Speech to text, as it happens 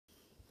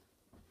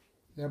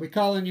They'll be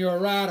calling you a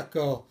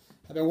radical.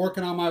 I've been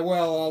working on my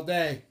well all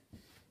day,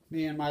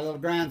 me and my little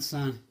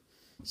grandson.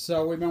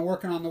 So we've been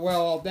working on the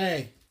well all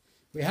day.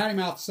 We had him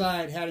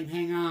outside, had him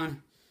hang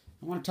on.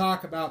 I want to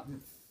talk about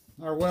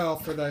our well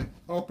for the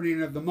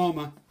opening of the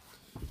MoMA,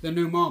 the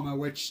new MoMA,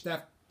 which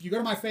that you go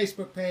to my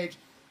Facebook page,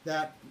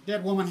 that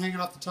dead woman hanging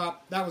off the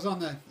top, that was on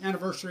the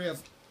anniversary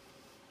of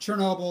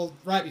Chernobyl,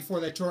 right before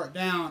they tore it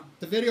down.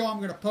 The video I'm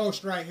going to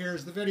post right here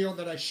is the video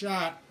that I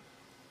shot.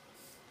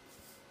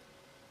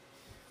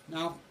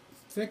 Now,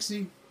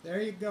 fixing,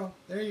 there you go,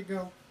 there you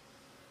go.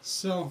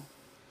 So,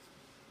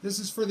 this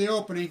is for the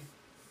opening.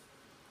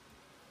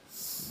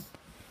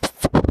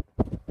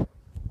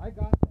 I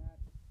got that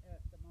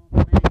at the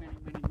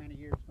MoMA many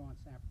years ago in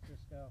San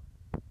Francisco.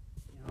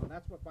 You know,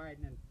 that's what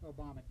Biden and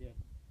Obama did.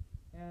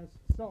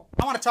 So,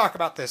 I want to talk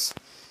about this.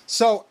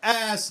 So,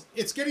 as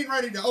it's getting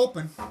ready to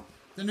open,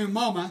 the new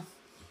MoMA,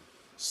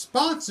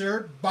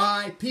 sponsored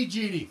by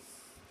PG&E.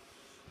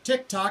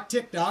 TikTok,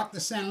 the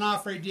San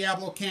Onofre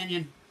Diablo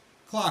Canyon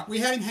clock. We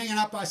had him hanging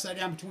up upside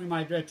down between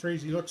my dead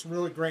trees. He looks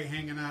really great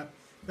hanging up.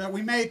 But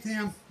we made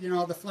him, you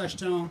know, the flesh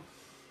tone,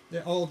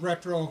 the old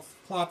retro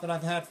clock that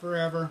I've had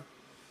forever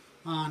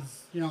on,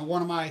 you know,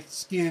 one of my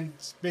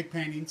skins, big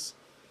paintings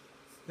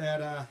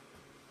that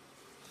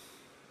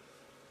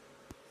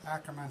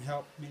Ackerman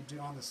helped me do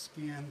on the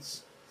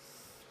skins.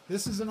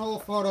 This is an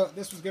old photo.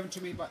 This was given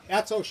to me by,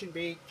 that's Ocean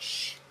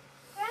Beach.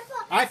 Grandpa,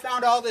 I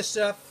found all this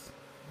stuff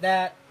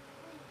that,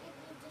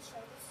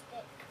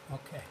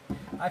 okay,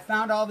 I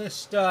found all this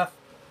stuff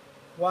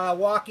while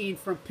walking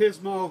from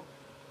Pismo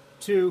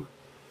to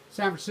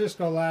San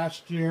Francisco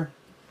last year,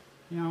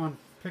 you know, and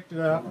picked it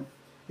up.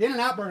 The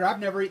In-N-Out Burger, I've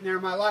never eaten there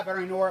in my life. I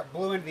don't even know where it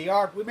blew into the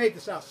yard. We made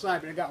this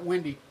outside, but it got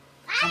windy.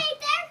 I ate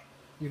there.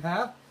 You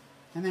have?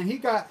 And then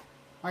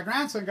my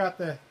grandson got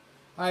the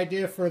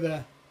idea for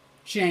the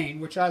chain,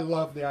 which I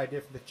love the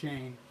idea for the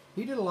chain.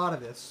 He did a lot of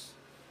this.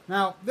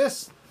 Now,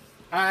 this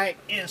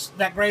is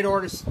that great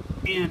artist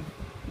that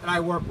I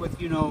work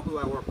with. You know who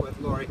I work with,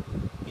 Lori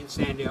in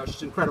San Diego.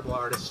 She's an incredible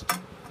artist.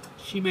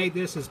 She made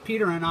this as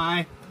Peter and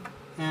I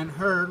and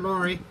her,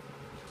 Lori,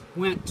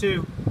 went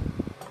to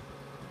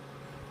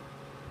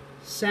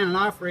San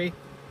Onofre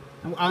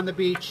on the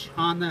beach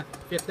on the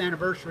 5th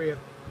anniversary of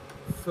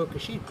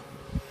Fukushima.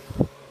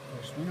 Of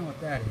course, we know what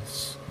that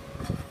is.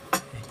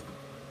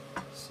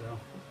 So,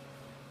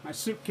 my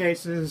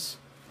suitcases,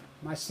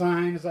 my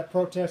sign as I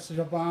protested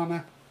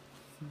Obama,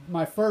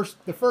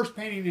 the first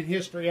painting in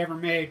history ever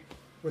made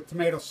with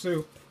tomato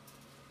soup.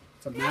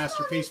 It's a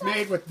masterpiece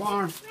made with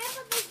barn.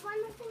 Grandpa, there's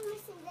one more thing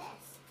missing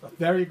this.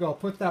 There you go.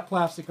 Put that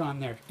plastic on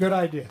there. Good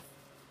idea.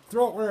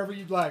 Throw it wherever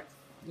you'd like.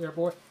 There,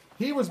 boy.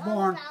 He was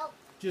born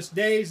just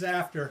days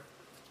after.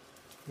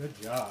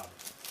 Good job.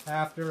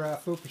 After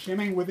Fukushima. I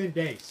mean, within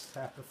days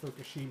after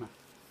Fukushima.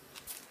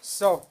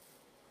 So,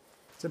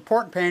 it's an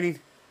important painting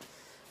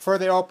for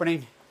the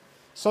opening.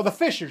 So the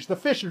Fishers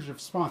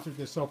have sponsored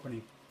this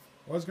opening.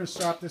 I was going to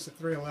stop this at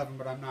 3:11,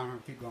 but I'm not. I'm going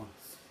to keep going.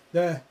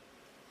 The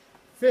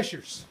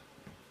Fishers.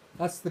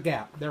 That's the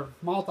gap. They're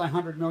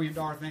multi-$100-million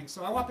things.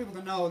 So I want people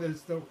to know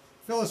there's the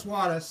Phyllis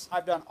Wattis.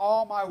 I've done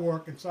all my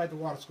work inside the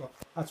water school.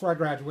 That's where I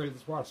graduated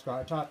this water school.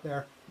 I taught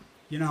there,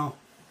 you know,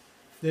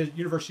 the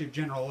University of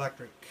General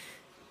Electric.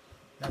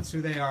 That's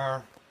who they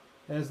are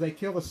as they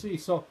kill the sea.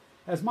 So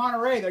as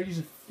Monterey, they're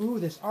using,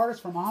 this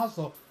artist from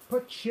Oslo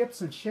put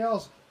chips and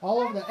shells all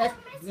over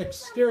the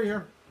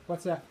exterior.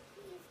 What's that?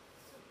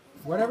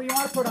 Whatever you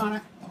want to put on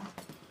it.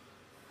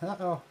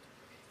 Uh-oh.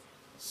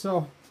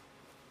 So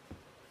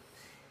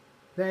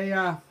they,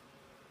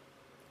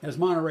 as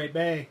Monterey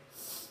Bay,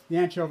 the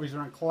anchovies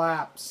are in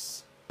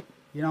collapse.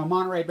 You know,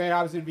 Monterey Bay,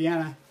 I was in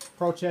Vienna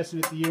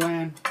protesting at the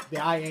UN, the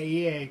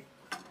IAEA,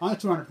 on the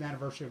 200th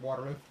anniversary of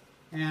Waterloo.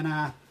 And,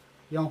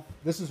 you know,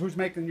 this is who's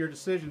making your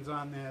decisions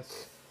on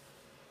this.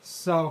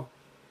 So,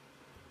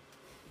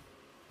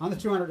 on the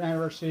 200th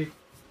anniversary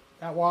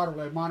at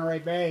Waterloo, Monterey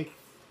Bay,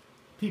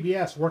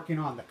 PBS working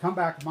on the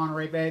comeback of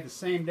Monterey Bay. The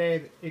same day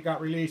that it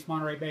got released,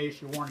 Monterey Bay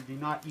issued a warning, do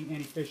not eat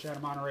any fish out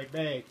of Monterey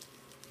Bay.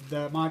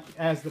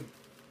 As the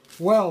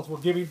whales were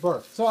giving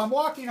birth. So I'm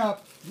walking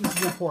up. This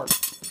is important.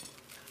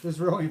 This is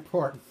really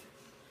important.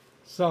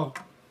 So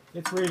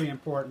it's really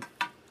important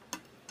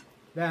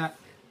that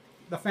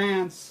the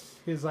fans,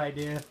 his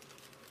idea,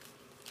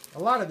 a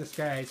lot of this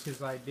guy is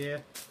his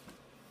idea.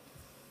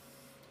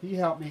 He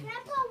helped me.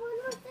 Grandpa,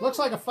 one more thing. Looks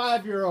like a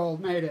 5-year-old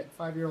made it.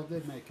 5-year-old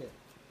did make it.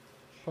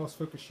 Post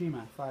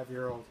Fukushima,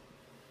 5-year-old.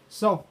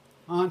 So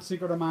on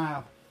Cinco de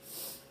Mayo.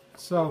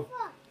 So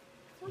Grandpa,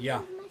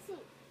 yeah.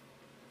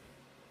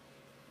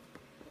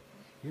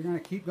 You're going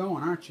to keep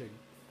going, aren't you?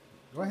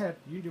 Go ahead.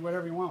 You can do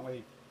whatever you want with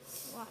it.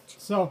 Watch.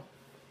 So,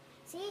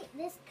 see,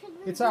 this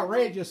could be it's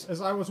outrageous. As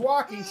I was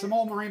walking, some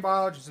old marine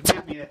biologists had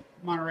met me at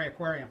Monterey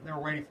Aquarium. They were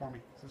waiting for me.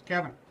 He says,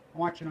 Kevin, I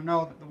want you to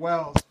know that the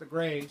whales, the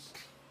grays,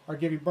 are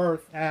giving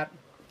birth at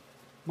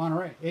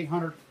Monterey,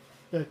 800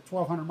 to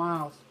 1,200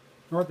 miles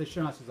north of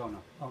Shun. I says, oh no,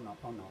 oh no,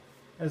 oh no.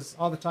 As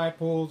all the tide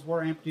pools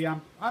were empty,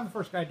 I'm the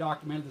first guy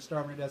documented the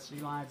starving to death sea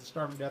lions, the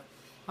starving to death.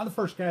 I'm the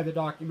first guy that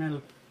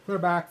documented clear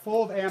back,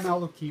 full of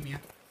AML leukemia,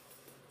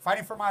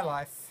 fighting for my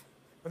life,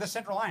 with a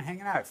central line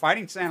hanging out,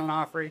 fighting San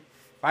Onofre,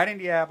 fighting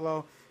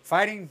Diablo,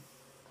 fighting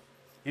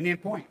Indian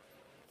Point,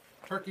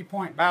 Turkey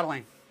Point,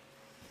 battling.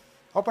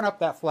 Open up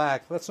that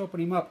flag. Let's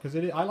open him up, because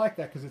I like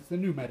that because it's the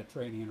new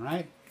Mediterranean,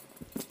 right?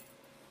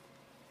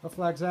 What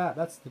flag's that?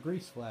 That's the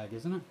Greece flag,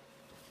 isn't it?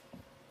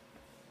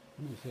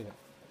 Let me see it.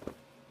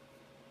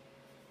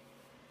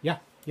 Yeah,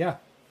 yeah.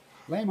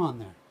 Lay him on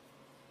there.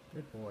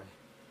 Good boy.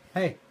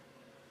 Hey.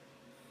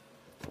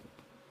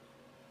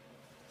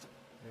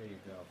 There you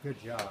go.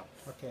 Good job.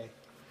 Okay.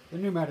 The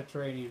new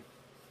Mediterranean.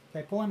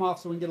 Okay, pull him off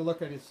so we can get a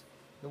look at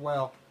the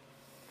whale.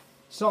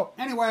 So,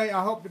 anyway,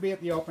 I hope to be at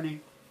the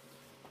opening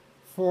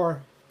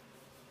for,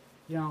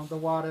 you know, the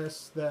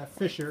WHALES, the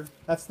Fisher.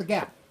 That's the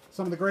gap.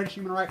 Some of the greatest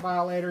human rights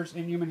violators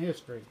in human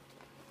history.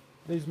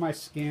 These are my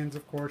skins,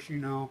 of course, you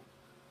know.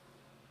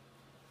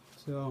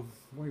 So,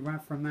 we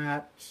went from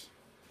that.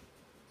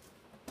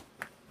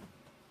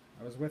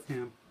 I was with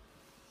him.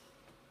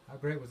 How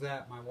great was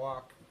that, my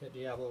walk at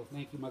Diablo?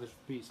 Thank you, Mothers for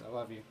Peace. I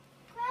love you.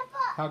 Grandpa,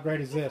 how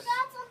great is this?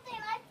 I forgot something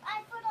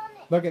I put on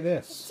it. Look at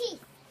this.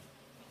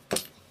 The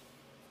teeth.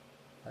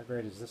 How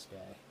great is this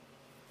guy?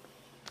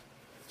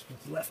 It's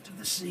what's left of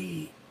the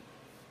sea.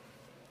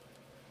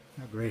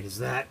 How great is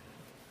that?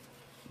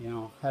 You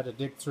know, had to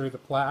dig through the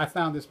I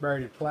found this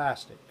buried in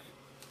plastic.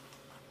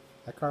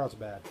 That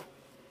Carlsbad.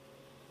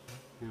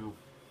 You know,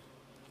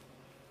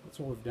 that's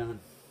what we've done.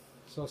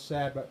 So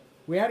sad, but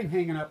we had him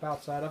hanging up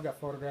outside. I've got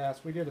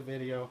photographs. We did a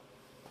video.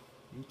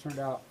 He turned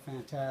out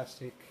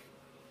fantastic.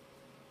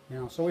 You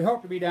know, so we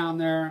hope to be down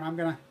there, and I'm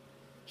going to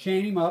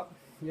chain him up.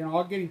 You know,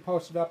 I'll get him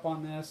posted up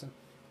on this, and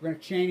we're going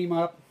to chain him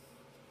up,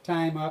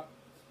 tie him up,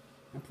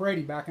 and parade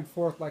him back and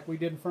forth like we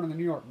did in front of the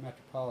New York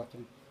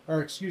Metropolitan.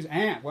 Or, excuse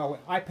me, well,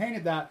 I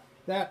painted that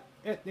at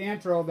the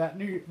intro,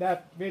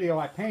 that video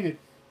I painted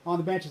on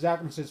the benches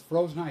after it says,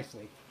 froze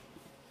nicely.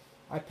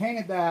 I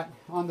painted that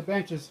on the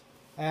benches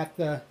at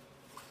the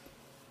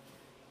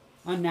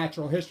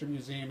Unnatural History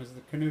Museum as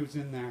the canoe's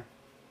in there.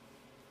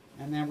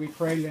 And then we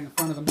paraded in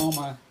front of the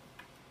MoMA,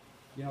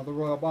 you know, the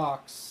Royal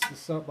Box, the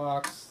soap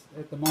box,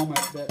 at the moment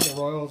that the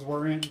Royals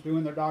were in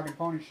doing their dog and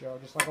pony show,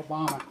 just like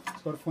Obama.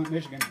 Let's go to Flint,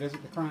 Michigan,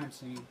 visit the crime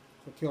scene.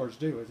 That's what killers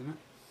do, isn't it?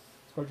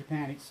 Let's go to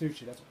Japan, eat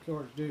sushi. That's what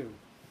killers do. You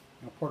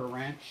know, Porter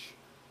Ranch.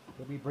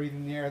 We'll be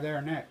breathing the air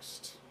there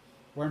next.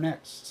 Where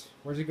next?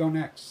 Where's he go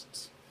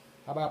next?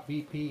 How about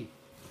BP?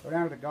 Go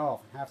down to the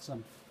Gulf and have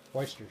some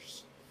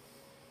oysters.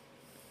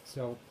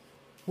 So,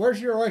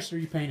 where's your oyster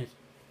you painted?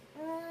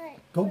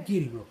 Go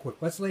get him real quick.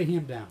 Let's lay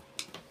him down.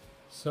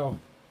 So,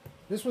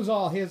 this was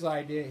all his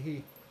idea.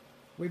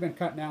 We've been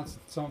cutting down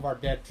some of our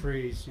dead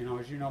trees. You know,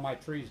 as you know, my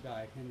trees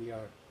died in the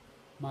yard.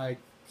 My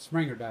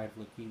Springer died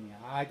of leukemia.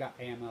 I got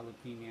AML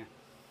leukemia.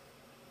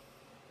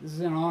 This is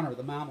in honor of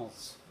the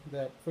mammals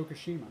that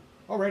Fukushima.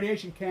 Oh,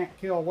 radiation can't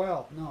kill a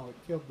whale. No, it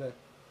killed the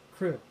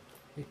crew.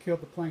 It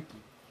killed the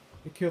plankton.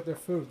 It killed their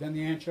food. Then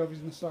the anchovies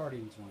and the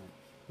sardines went.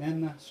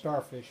 Then the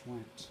starfish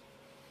went.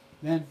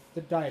 Then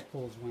the diet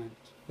pools went.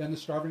 Then the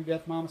starving to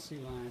death mama sea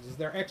lions. As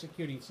they're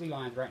executing sea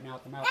lions right now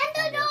at the mouth.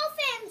 And the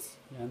dolphins.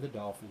 Yeah, and the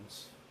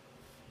dolphins.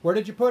 Where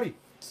did you put him?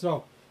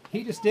 So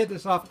he just did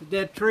this off the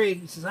dead tree.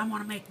 He says, I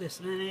want to make this.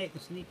 And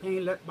he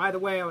painted. Look, by the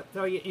way, I would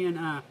tell you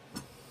in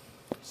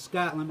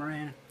Scotland,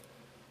 Miranda,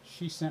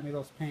 she sent me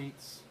those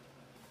paints.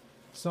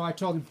 So I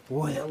told him,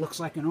 boy, that looks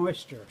like an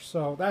oyster.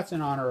 So that's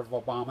in honor of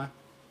Obama.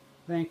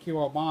 Thank you,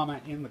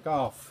 Obama, in the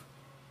Gulf.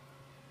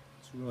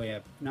 It's really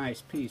a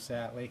nice piece,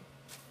 Atlee.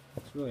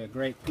 It's really a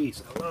great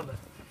piece. I love it.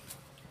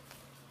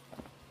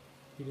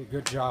 He did a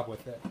good job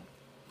with it.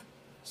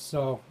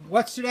 So,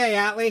 what's today,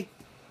 Atlee?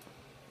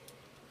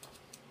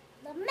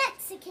 The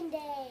Mexican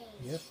Day.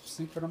 Yep,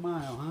 Cinco de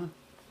Mayo, huh?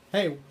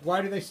 Hey,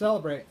 why do they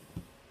celebrate?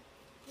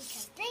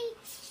 Because they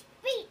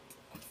beat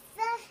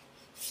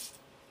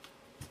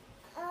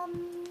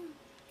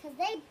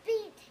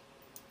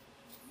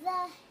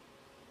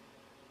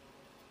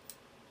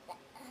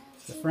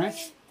the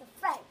French? The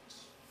French.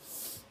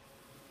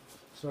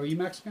 So are you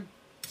Mexican?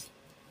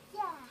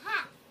 Yeah,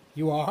 half.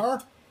 You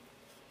are?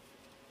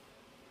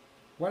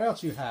 What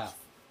else you have?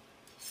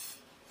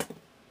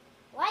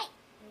 White.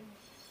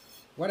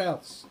 What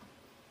else?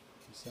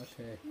 It's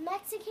okay.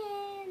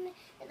 Mexican,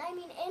 and I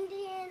mean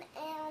Indian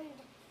and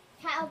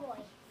cowboy.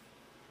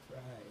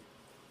 Right.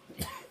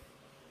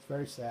 It's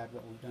very sad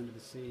what we've done to the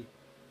sea.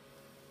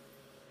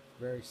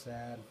 Very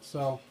sad.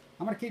 So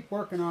I'm going to keep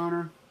working on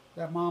her,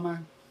 that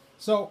mama.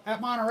 So at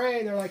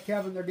Monterey, they're like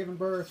Kevin, they're giving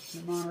birth.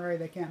 At Monterey,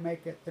 they can't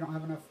make it. They don't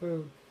have enough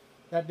food.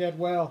 That dead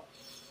whale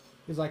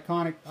is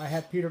iconic. I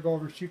had Peter go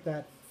over and shoot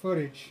that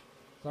footage.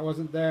 So I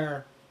wasn't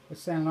there with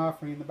San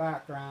Onofre in the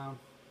background.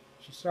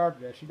 She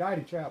started it. She died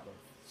in childbirth.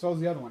 So's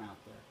the other one out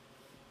there.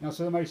 You know,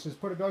 so somebody says,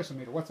 put a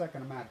dosimeter. What's that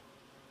going to matter?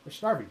 They're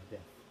starving to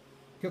death.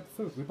 Killed the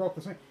food. We broke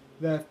the thing.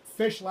 The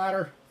fish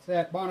ladder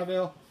at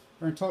Bonneville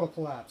are in total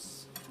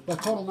collapse. The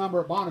total number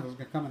at Bonneville is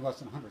going to come in less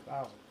than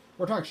 100,000.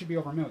 We're talking should be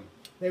over 1 million.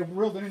 They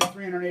reeled it into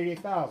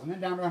 388,000, then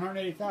down to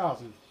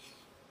 180,000.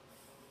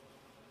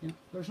 You know,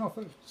 there's no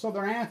food. So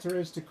their answer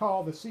is to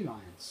call the sea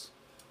lions,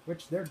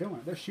 which they're doing.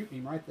 They're shooting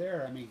him right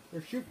there. I mean,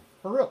 they're shooting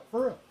for real,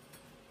 for real.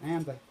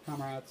 And the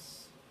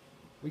comrades,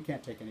 we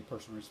can't take any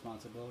personal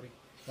responsibility.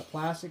 The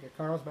plastic at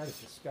Carlsbad is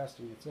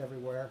disgusting. It's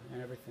everywhere and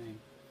everything.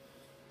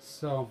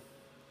 So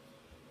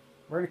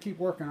we're going to keep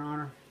working on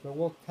her, but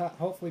we'll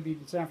hopefully be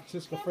in San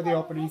Francisco for the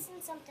opening.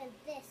 Something.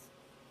 This.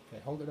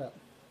 Okay, hold it up.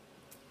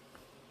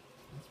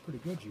 That's pretty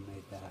good you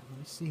made that. Let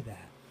me see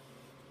that.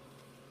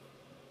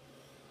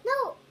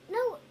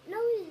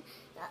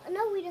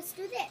 No, we just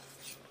do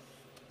this.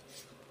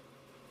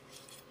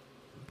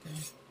 Okay.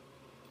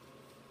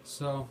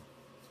 So,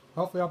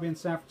 hopefully I'll be in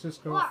San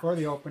Francisco for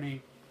the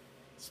opening.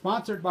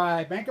 Sponsored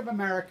by Bank of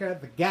America,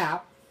 The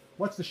Gap.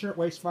 What's the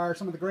Shirtwaist Fire?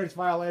 Some of the greatest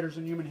violators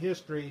in human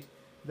history.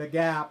 The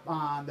Gap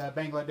on the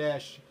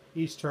Bangladesh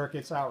East Turk.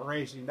 It's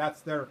outrageous.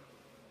 That's their,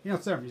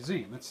 it's their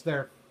museum. It's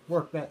their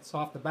work that's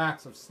off the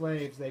backs of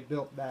slaves. They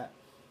built that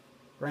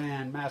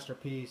grand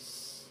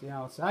masterpiece.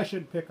 So I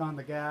shouldn't pick on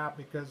The Gap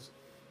because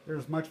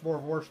there's much more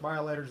worse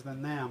violators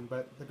than them,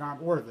 but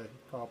we're the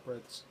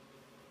culprits.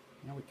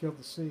 We killed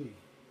the sea.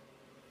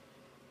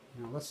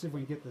 Let's see if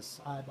we can get this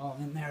eyeball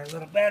in there a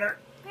little better.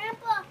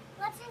 Grandpa,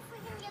 let's see if we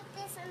can get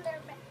this in there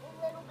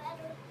a little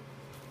better.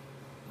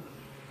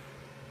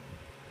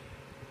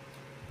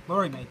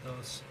 Lori made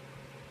those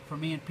for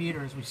me and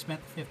Peter as we spent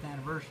the 5th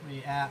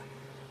anniversary at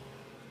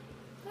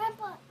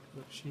Grandpa.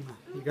 Fukushima.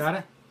 You got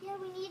it? Yeah,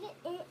 we need it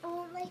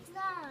like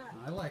that.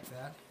 I like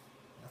that.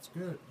 That's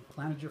good. You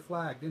planted your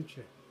flag, didn't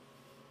you?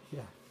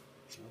 Yeah.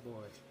 Oh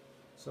boy.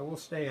 So we'll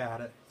stay at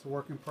it. It's a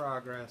work in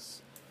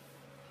progress.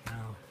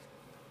 Now,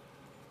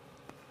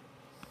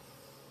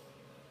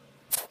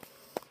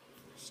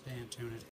 stay in tune.